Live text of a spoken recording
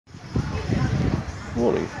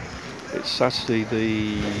morning. It's Saturday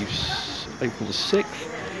the April the 6th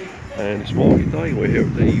and it's market day. We're here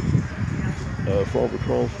at the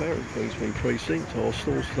Farnbourgh Fair at QueensMead Precinct. Our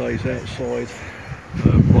store today is outside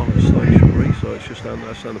Blunt Stationery, so it's just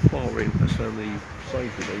that's down the far end, that's down the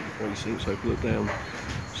Sainsbury's precinct. So if you look down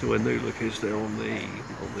to where New Look is there on the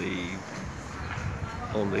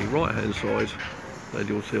right hand side, then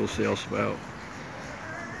you'll see us about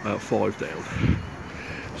 5 down.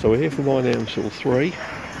 So we're here from 9 AM till 3,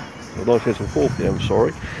 or 9 PM till 4 PM,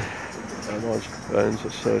 sorry. And let's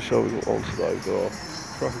show we got on today. We've got our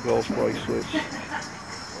cracker glass bracelets,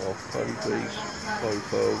 our penny beads, faux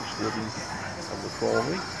pearls, wooden and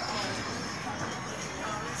macrame.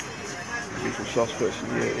 Usual suspects in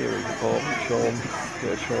the earring department, charm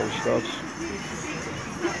studs,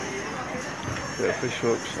 fish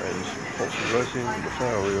hooks and pots of resin, and the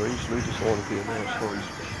flower earrings. New design will be announced for these.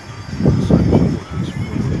 New design of these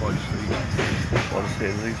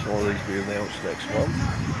will be announced next month.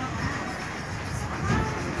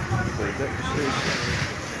 The necklaces,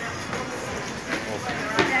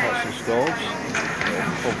 hats and scarves,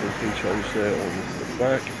 compliment keychains there on the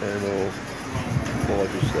back, and our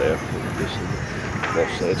Bibles there, and this and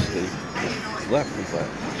that's there to the left of that.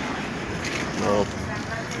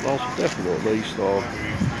 Last but definitely not least, our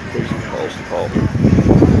recent cards department.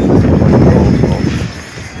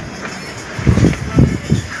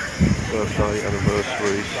 Birthday,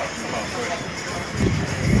 anniversaries,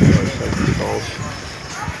 safety cards.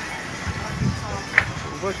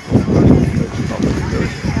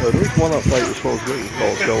 There is one update as far as greeting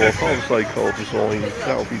cards go. Our Father's Day card design,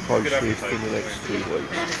 that will be posted in the next 2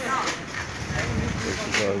 weeks.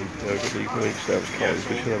 The weeks out cards,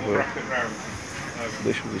 we should have a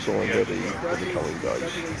initial design ready in the coming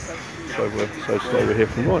days. So today we're here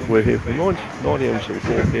from 9 AM till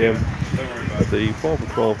 4 PM at the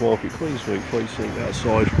Farnbourgh Market, QueensMead Precinct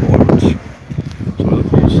outside Byron's. So I look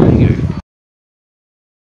forward to seeing you.